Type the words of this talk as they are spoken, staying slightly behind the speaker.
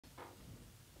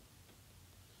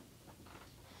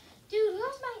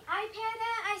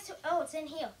iPad at? Oh, it's in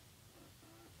here.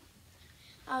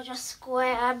 I'll just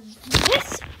grab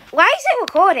this. Why is it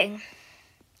recording?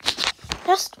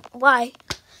 Just why?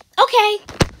 Okay,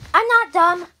 I'm not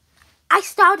dumb. I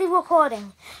started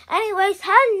recording. Anyways,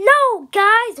 hello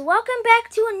guys. Welcome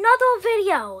back to another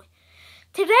video.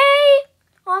 Today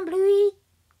on Bluey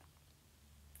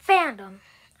Fandom.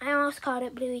 I almost called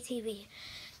it Bluey TV.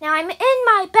 Now I'm in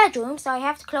my bedroom, so I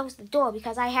have to close the door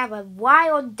because I have a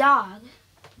wild dog.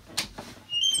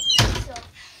 So,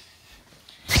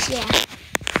 yeah.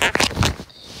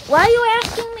 Why are you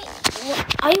asking me?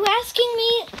 Are you asking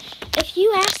me? If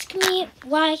you ask me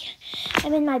why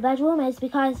I'm in my bedroom, it's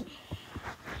because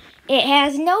it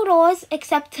has no doors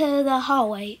except to the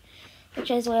hallway, which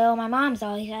is where my mom's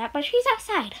always at, but she's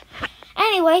outside.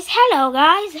 Anyways, hello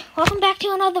guys. Welcome back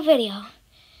to another video.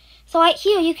 So right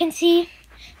here you can see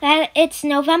that it's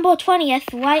November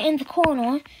 20th right in the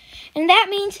corner. And that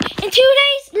means in 2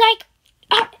 days, like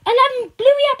 11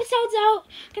 Bluey episodes are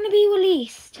going to be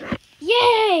released.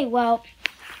 Yay! Well,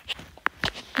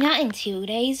 not in 2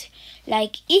 days.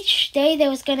 Like each day there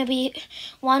was going to be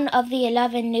one of the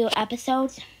 11 new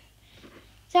episodes.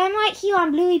 So I'm right here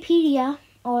on Blueypedia,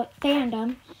 or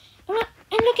Fandom. And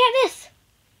look at this.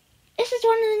 This is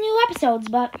one of the new episodes,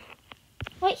 but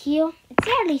right here, it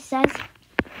sadly says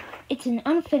it's an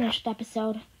unfinished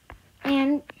episode.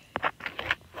 And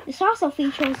this also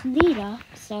features Lita,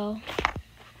 so.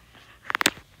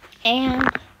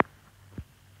 And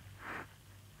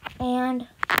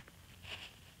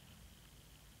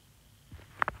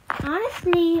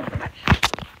honestly,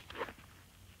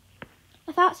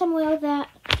 I thought somewhere that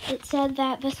it said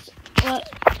that this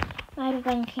might have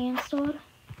been canceled.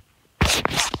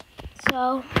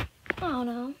 So, I don't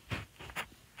know.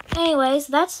 Anyways,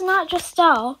 that's not just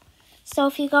all. So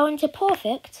if you go into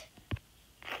Perfect,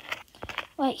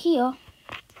 right here,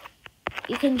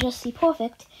 you can just see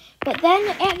Perfect. But then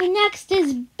at the next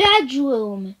is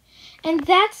Bedroom. And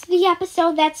that's the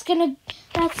episode that's gonna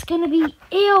be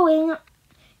airing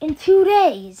in 2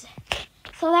 days.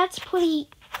 So that's pretty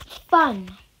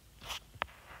fun.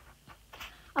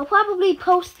 I'll probably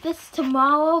post this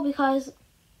tomorrow because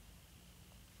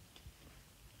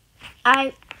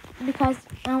I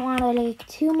don't want to leak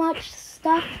too much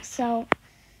stuff. So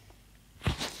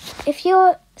if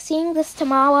you're seeing this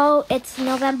tomorrow, it's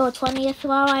November 20th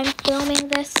while I'm filming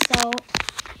this. So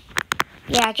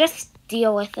yeah, just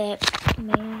deal with it,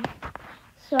 man.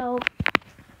 So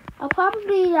I'll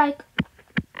probably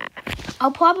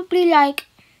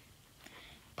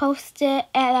post it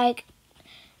at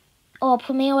or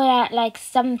premiere it at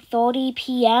 7:30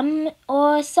 p.m.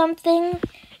 or something,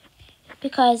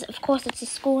 because of course it's a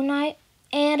school night,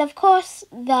 and of course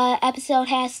the episode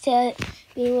has to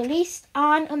be released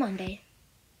on a Monday,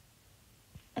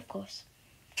 of course.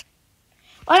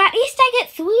 Or at least I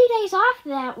get 3 days off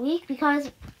that week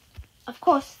because, of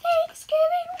course,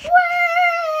 Thanksgiving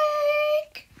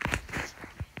week.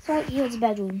 So right here's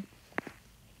Bedroom.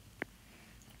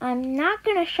 I'm not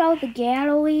gonna show the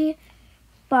gallery,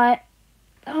 but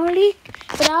I'll link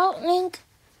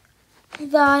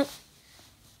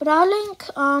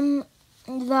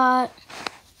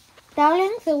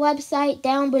the website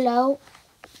down below.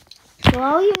 So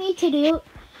all you need to do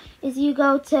is you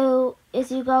go to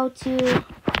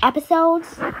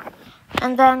episodes,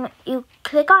 and then you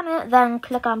click on it, then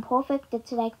click on Perfect.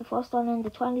 It's the first one in the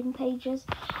trending pages.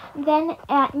 And then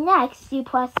at next you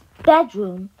press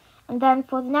Bedroom, and then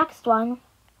for the next one,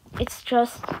 it's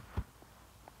just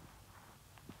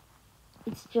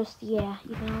yeah,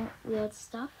 weird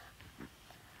stuff.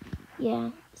 Yeah,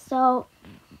 so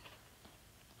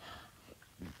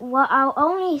what I'll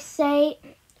only say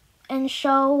and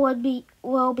show will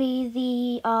be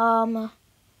the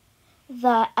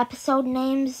episode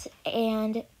names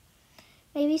and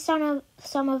maybe some of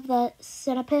the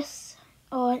synopsis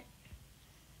or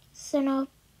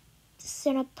synopsis.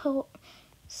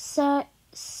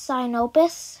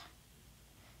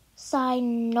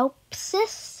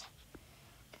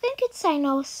 I think it's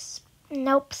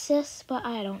synopsis, but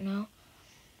I don't know.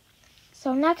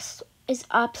 So next is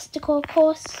Obstacle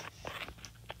Course.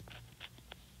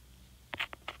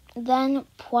 Then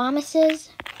Promises.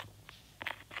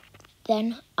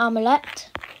 Then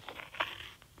Omelette.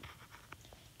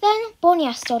 Then Born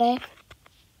Yesterday.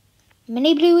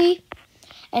 Mini Bluey.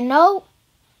 And no,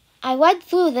 I read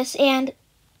through this and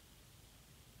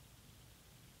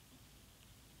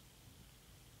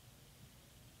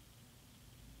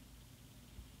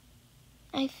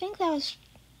I think that was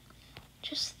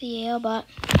just the air, but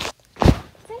I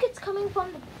think it's coming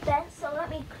from the bed, so let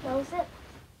me close it.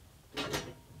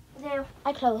 There,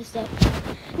 I closed it.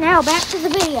 Now back to the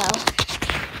video.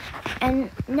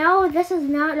 And no, this is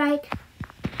not like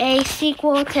a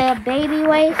sequel to Baby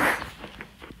Waste.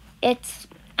 It's,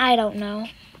 I don't know.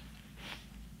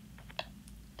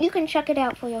 You can check it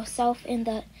out for yourself in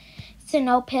the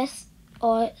synopsis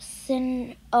or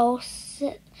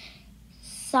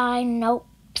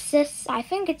synopsis. I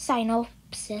think it's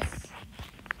synopsis.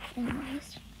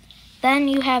 Anyways. Then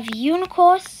you have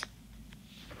Unicourse.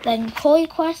 Then Koi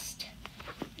Quest.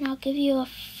 And I'll give you a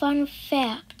fun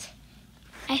fact.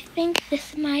 I think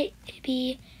this might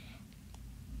be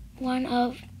one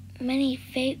of many's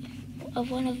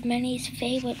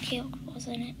favorite characters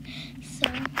in it. So,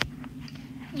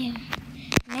 yeah.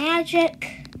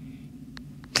 Magic.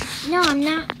 No, I'm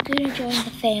not gonna join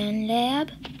the fan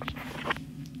lab.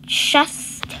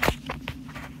 Chest.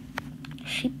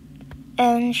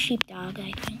 Sheepdog,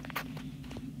 I think.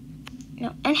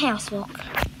 No, and housework.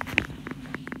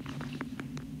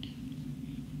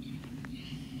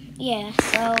 Yeah,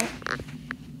 so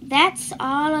that's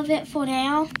all of it for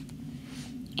now.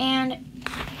 And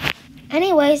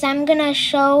anyways, I'm gonna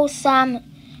show some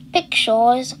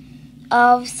pictures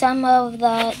of some of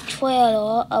the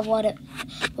trailer of what it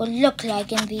will look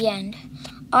like in the end.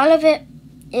 All of it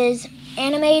is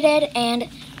animated, and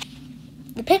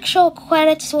the picture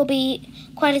credits will be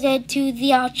credited to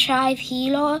the Archive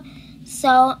Healer.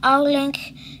 So I'll link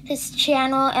his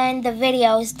channel and the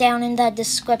videos down in the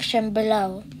description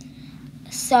below.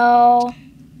 So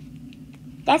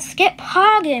let's get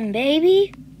pogging,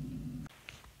 baby.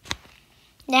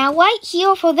 Now right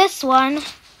here for this one,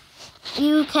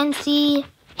 you can see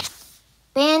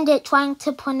Bandit trying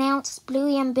to pronounce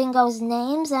Bluey and Bingo's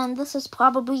names, and this is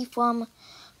probably from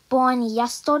Born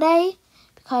Yesterday,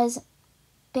 because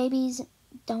babies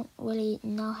don't really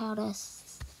know how to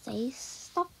say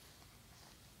stuff.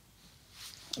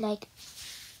 Like,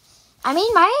 I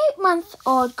mean, my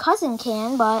 8-month-old cousin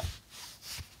can, but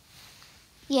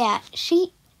yeah,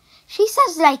 she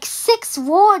says like 6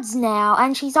 words now,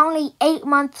 and she's only 8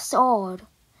 months old.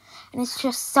 And it's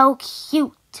just so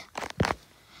cute.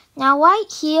 Now right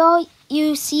here,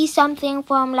 you see something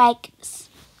from like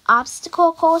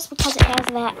obstacle course, because it has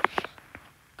that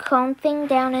cone thing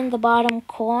down in the bottom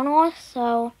corner.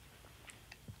 So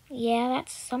yeah,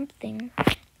 that's something.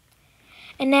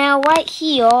 And now right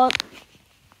here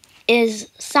is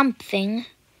something.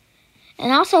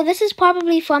 And also, this is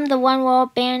probably from the one where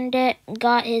Bandit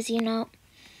got his,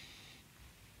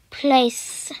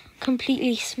 place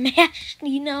completely smashed,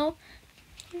 And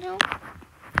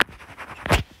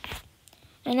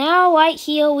now right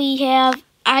here we have,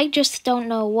 I just don't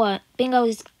know what. Bingo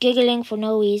is giggling for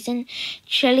no reason.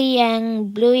 Chili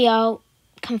and Bluey are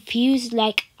confused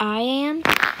like I am.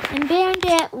 And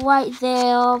Bandit right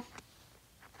there,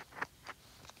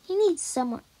 he needs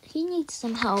some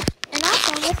help. And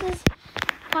also, this is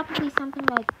probably something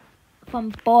like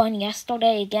from Born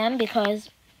Yesterday again, because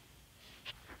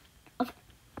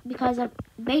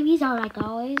babies are like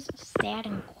always sad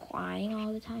and crying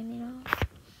all the time,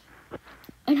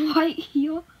 And right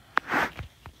here,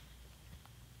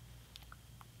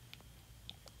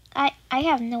 I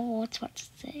have no words what to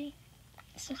say.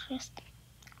 This is just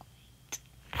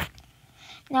great.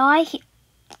 Now is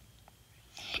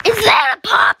that a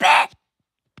puppet?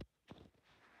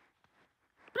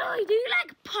 Bluey, do you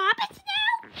like puppets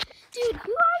now? Dude,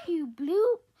 who are you?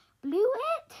 Blue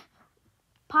it?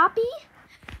 Poppy?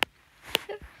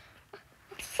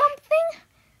 Something?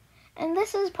 And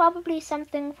this is probably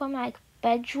something from like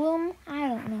bedroom. I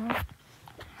don't know.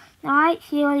 Now right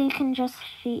here you can just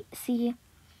see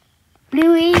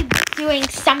Bluey doing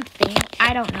something.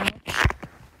 I don't know.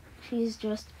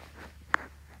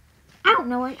 I don't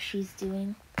know what she's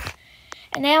doing.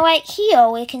 And now right here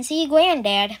we can see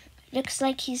Granddad. Looks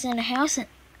like he's in a house.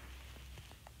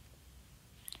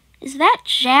 Is that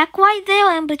Jack right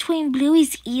there in between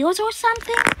Bluey's ears or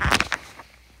something?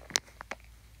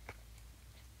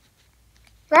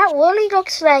 That really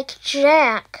looks like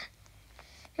Jack.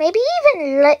 Maybe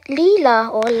even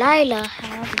Leela or Lila,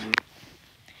 however you.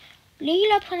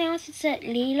 Leela pronounces it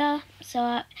Leela,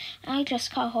 so I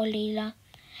just call her Leela.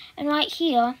 And right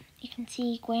here, you can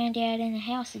see Granddad in the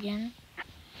house again.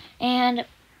 And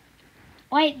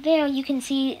right there, you can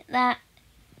see that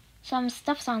some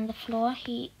stuff's on the floor.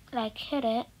 He hit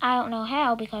it. I don't know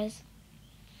how, because.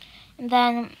 And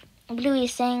then Bluey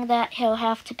is saying that he'll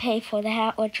have to pay for the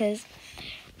hat, which is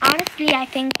honestly, I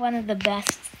think, one of the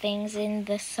best things in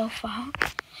this so far.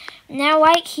 Now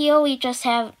right here, we just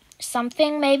have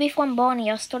something maybe from Born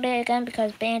Yesterday again,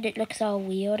 because Bandit looks all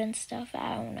weird and stuff.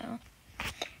 I don't know.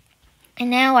 And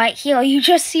now right here, you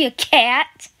just see a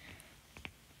cat.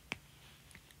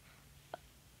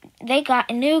 they got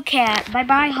a new cat.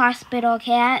 Bye-bye, hospital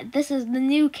cat. This is the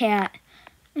new cat.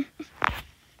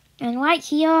 And right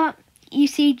here, you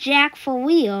see Jack for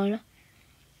real.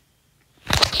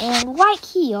 And right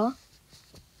here,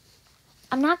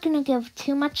 I'm not going to give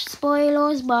too much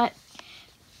spoilers, but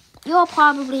you'll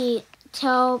probably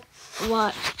tell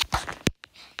what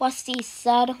Steve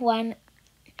said when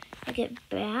I get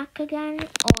back again,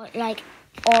 or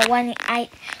when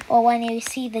you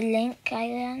see the link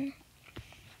again.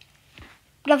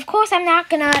 But of course, I'm not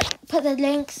gonna put the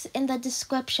links in the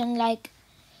description like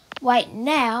right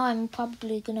now. I'm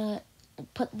probably gonna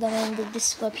put them in the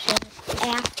description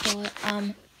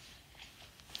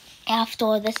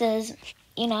after this is,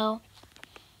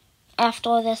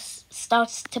 after this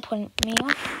starts to print me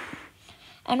off.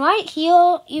 And right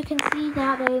here, you can see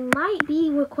that they might be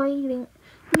recreating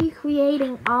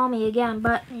Army again,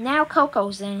 but now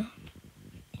Coco's in.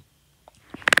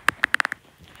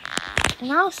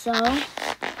 And also,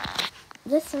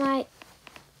 this might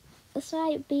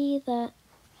be the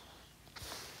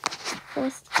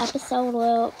first episode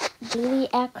where Bluey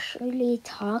actually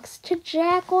talks to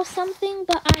Jack or something,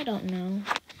 but I don't know,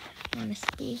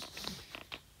 honestly.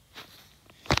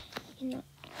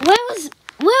 Where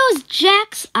was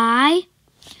Jack's eye?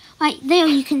 Right there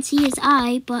you can see his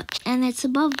eye, and it's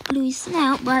above Bluey's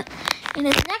snout, but in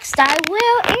his next eye,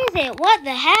 where is it? What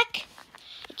the heck?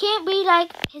 It can't be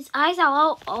like his eyes are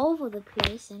all over the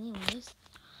place anyways.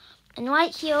 And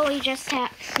right here we just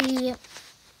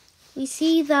we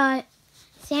see the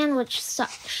sandwich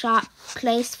shop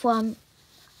place from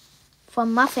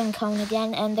Muffin Cone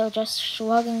again, and they're just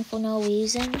shrugging for no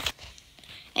reason.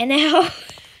 And now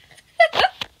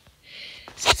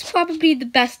this is probably the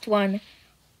best one.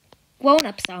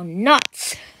 Grown-ups are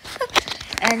nuts.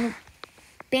 And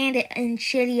Bandit and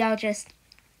Chili are just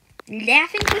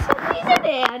laughing for some reason,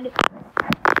 and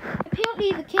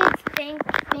apparently the kids think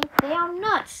they are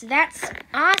nuts. That's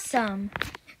awesome.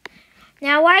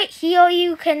 Now right here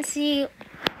you can see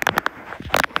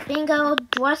Bingo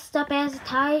dressed up as a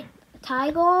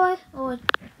tiger or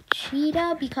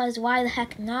cheetah, because why the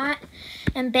heck not?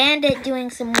 And Bandit doing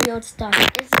some weird stuff.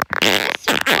 Is this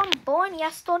from Born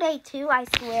Yesterday too? I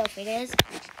swear if it is.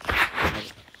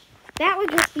 That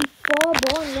would just be 4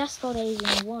 Born Yesterdays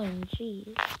in one.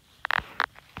 Jeez.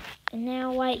 And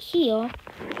now right here, you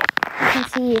can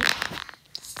see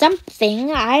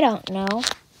something. I don't know,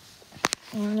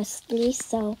 honestly.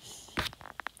 So,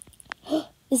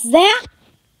 is that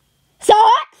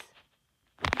socks?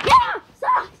 Yeah,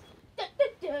 socks.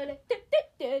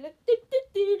 Yes,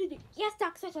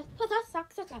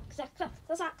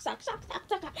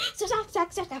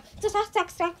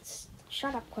 socks.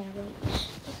 Shut up, Crabby.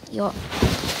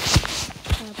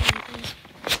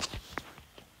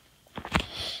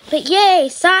 But yay,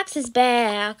 Socks is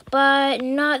back, but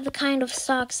not the kind of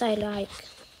socks I like.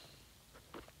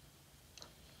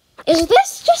 Is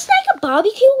this just like a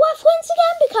barbecue reference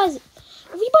again? Because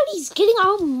everybody's getting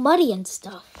all muddy and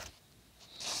stuff.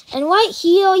 And right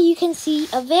here you can see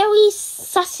a very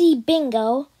sussy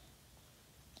Bingo.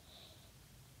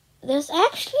 There's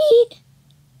actually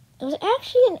an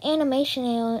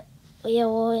animation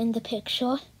error in the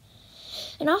picture.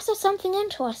 And also something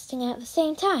interesting at the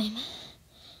same time.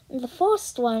 The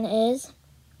first one is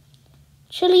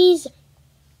the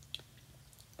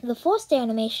first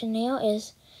animation there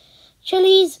is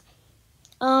Chili's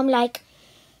like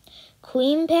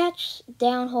cream patch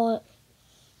down her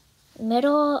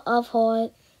middle of her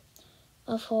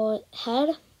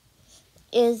head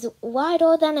is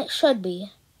wider than it should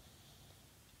be.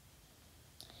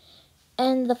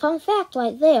 And the fun fact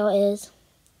right there is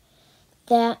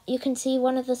that you can see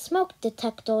one of the smoke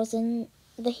detectors in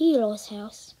the hero's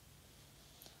house.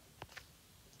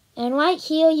 And right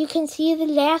here you can see the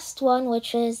last one,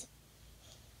 which is,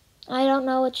 I don't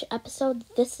know which episode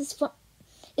this is from.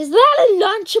 Is that a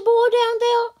Lunchable down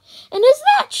there? And is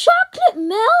that chocolate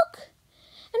milk?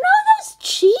 And all those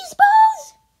cheese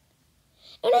balls?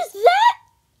 And is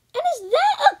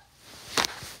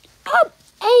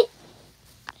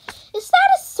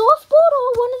that a surfboard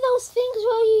or one of those things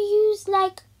where you use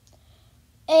like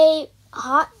a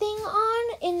hot thing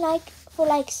on for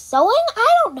sewing?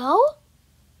 I don't know.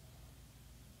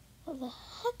 What the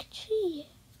heck, gee?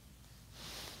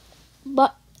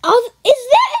 But is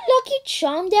that a Lucky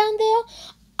Charm down there?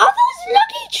 Are those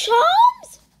Lucky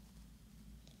Charms?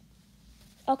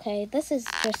 Okay, this is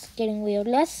just getting weird.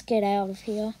 Let's get out of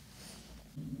here.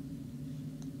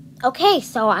 Okay,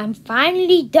 so I'm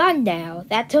finally done now.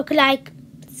 That took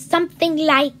something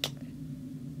like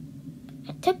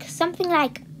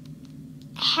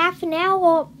half an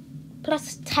hour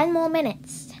plus 10 more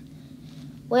minutes,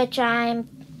 which I'm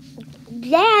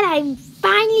glad I'm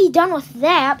finally done with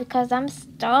that because I'm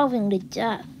starving to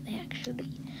death, actually.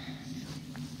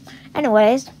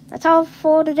 Anyways, that's all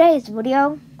for today's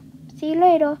video. See you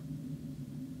later.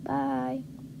 Bye.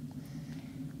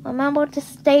 Remember to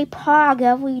stay pog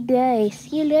every day.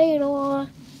 See you later.